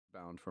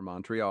bound for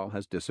Montreal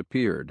has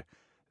disappeared.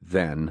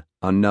 Then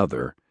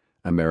another.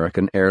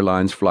 American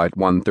Airlines Flight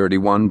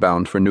 131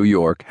 bound for New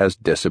York has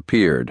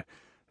disappeared.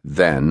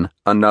 Then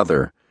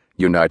another.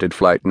 United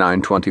Flight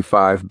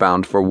 925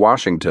 bound for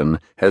Washington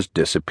has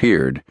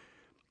disappeared.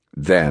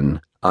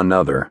 Then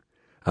another.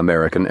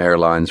 American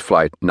Airlines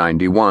Flight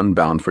 91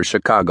 bound for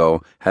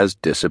Chicago has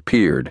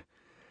disappeared.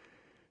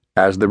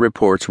 As the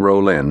reports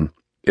roll in,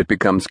 it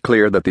becomes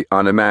clear that the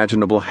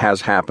unimaginable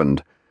has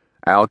happened.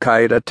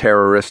 Al-Qaeda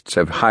terrorists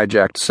have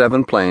hijacked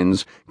 7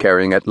 planes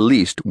carrying at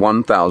least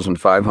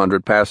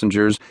 1,500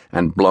 passengers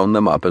and blown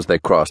them up as they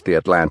crossed the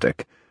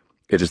Atlantic.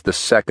 It is the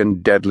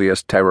second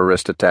deadliest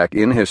terrorist attack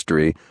in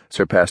history,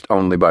 surpassed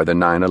only by the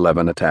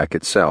 9/11 attack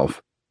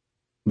itself.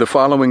 The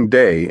following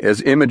day,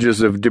 as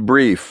images of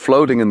debris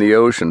floating in the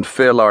ocean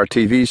fill our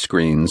TV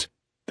screens,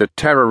 the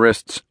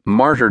terrorists'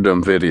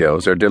 martyrdom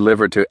videos are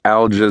delivered to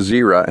Al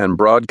Jazeera and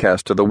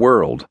broadcast to the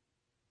world.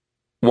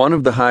 One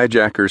of the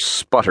hijackers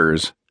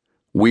sputters,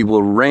 "We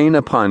will rain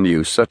upon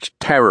you such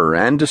terror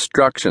and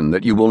destruction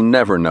that you will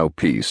never know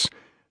peace.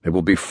 There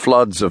will be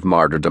floods of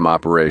martyrdom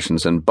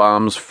operations and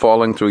bombs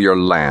falling through your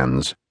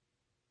lands."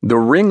 The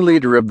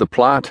ringleader of the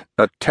plot,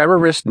 a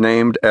terrorist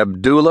named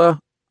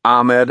Abdullah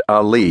Ahmed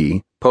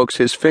Ali, pokes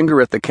his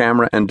finger at the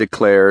camera and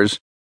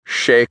declares,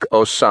 "Sheikh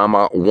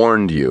Osama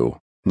warned you.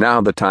 Now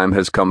the time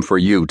has come for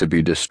you to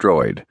be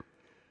destroyed."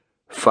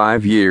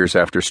 5 years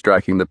after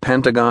striking the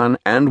Pentagon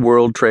and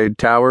World Trade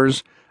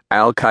Towers,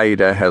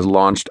 Al-Qaeda has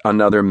launched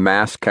another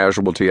mass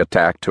casualty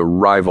attack to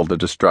rival the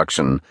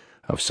destruction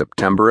of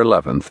September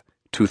 11th,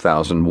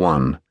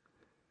 2001.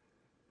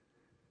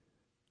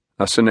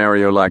 A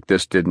scenario like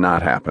this did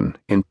not happen,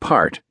 in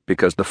part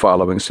because the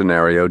following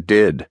scenario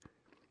did.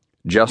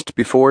 Just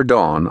before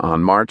dawn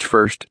on March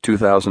 1st,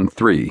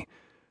 2003,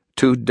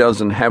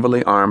 24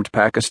 heavily armed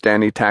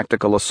Pakistani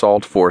tactical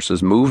assault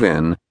forces move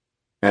in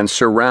and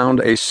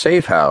surround a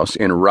safe house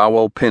in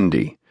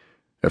Rawalpindi.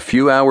 A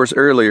few hours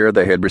earlier,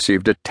 they had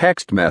received a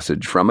text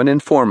message from an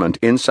informant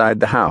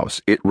inside the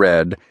house. It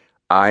read,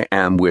 "I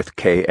am with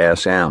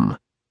KSM."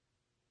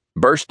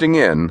 Bursting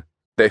in,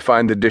 they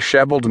find the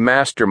disheveled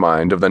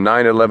mastermind of the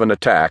 9/11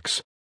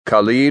 attacks,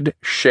 Khalid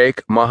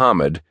Sheikh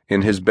Mohammed,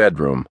 in his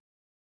bedroom.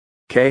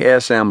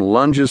 KSM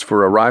lunges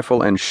for a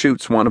rifle and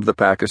shoots one of the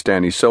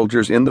Pakistani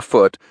soldiers in the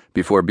foot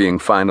before being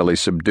finally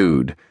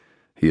subdued.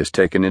 He is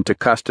taken into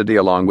custody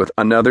along with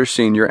another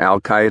senior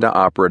Al-Qaeda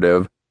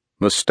operative,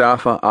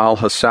 Mustafa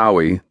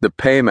al-Hassawi, the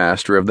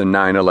paymaster of the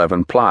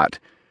 9/11 plot.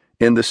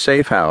 In the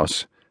safe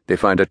house, they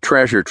find a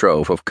treasure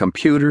trove of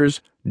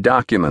computers,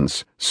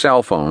 documents,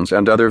 cell phones,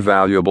 and other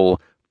valuable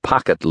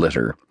pocket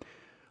litter.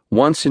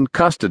 Once in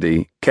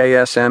custody,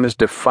 KSM is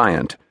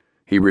defiant.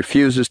 He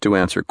refuses to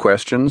answer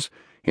questions,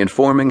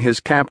 informing his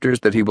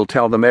captors that he will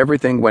tell them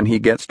everything when he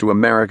gets to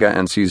America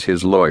and sees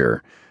his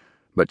lawyer.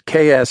 But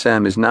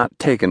KSM is not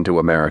taken to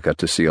America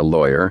to see a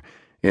lawyer.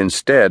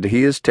 Instead,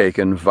 he is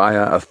taken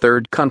via a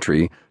third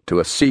country to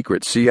a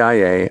secret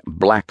CIA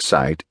black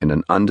site in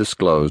an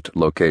undisclosed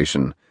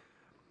location.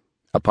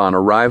 Upon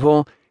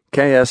arrival,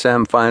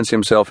 KSM finds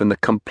himself in the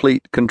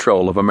complete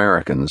control of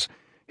Americans.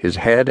 His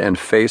head and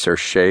face are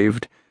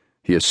shaved.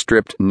 He is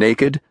stripped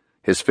naked.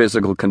 His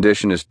physical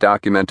condition is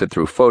documented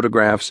through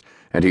photographs,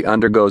 and he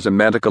undergoes a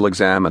medical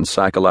exam and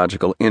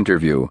psychological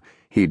interview.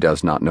 He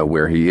does not know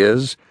where he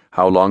is,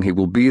 how long he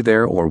will be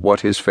there, or what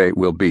his fate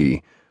will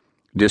be.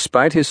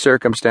 Despite his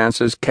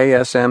circumstances,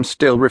 KSM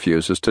still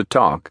refuses to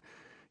talk.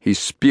 He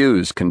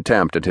spews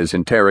contempt at his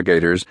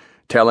interrogators,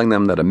 telling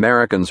them that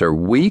Americans are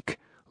weak,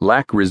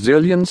 lack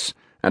resilience,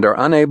 and are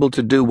unable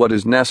to do what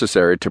is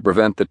necessary to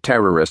prevent the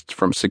terrorists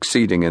from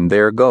succeeding in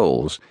their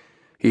goals.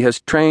 He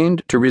has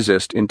trained to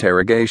resist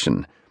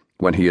interrogation.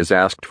 When he is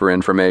asked for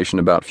information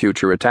about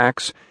future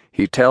attacks,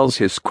 he tells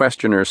his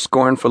questioner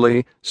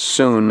scornfully,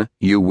 "Soon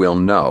you will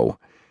know."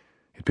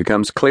 It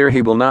becomes clear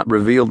he will not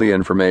reveal the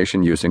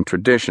information using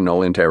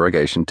traditional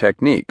interrogation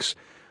techniques.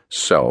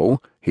 So,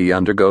 he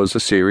undergoes a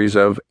series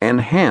of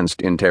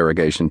enhanced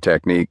interrogation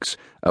techniques,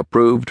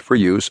 approved for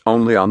use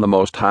only on the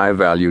most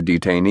high-value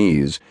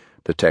detainees.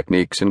 The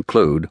techniques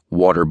include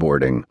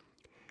waterboarding.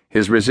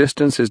 His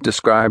resistance is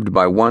described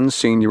by one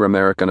senior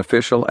American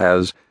official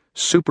as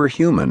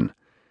superhuman.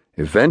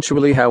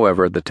 Eventually,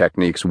 however, the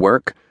techniques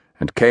work,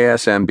 and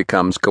KSM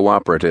becomes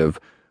cooperative,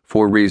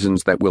 for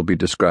reasons that will be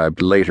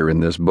described later in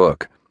this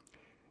book.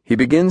 He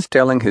begins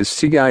telling his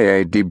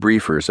CIA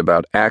debriefers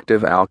about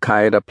active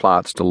Al-Qaeda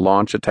plots to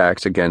launch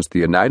attacks against the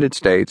United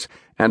States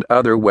and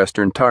other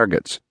Western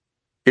targets.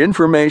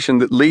 Information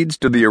that leads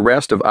to the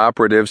arrest of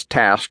operatives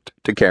tasked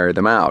to carry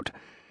them out.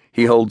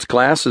 He holds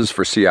classes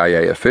for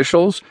CIA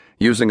officials,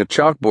 using a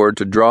chalkboard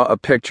to draw a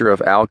picture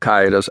of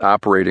Al-Qaeda's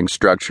operating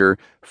structure,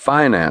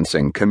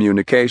 financing,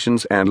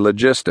 communications, and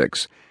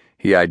logistics.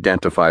 He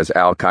identifies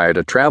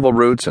Al-Qaeda travel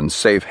routes and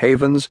safe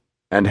havens,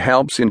 and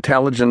helps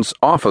intelligence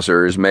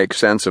officers make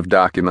sense of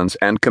documents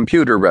and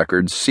computer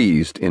records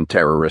seized in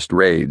terrorist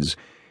raids.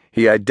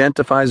 He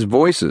identifies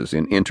voices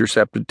in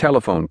intercepted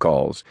telephone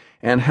calls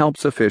and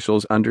helps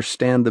officials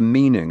understand the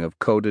meaning of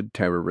coded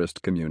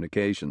terrorist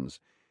communications.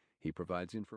 He provides information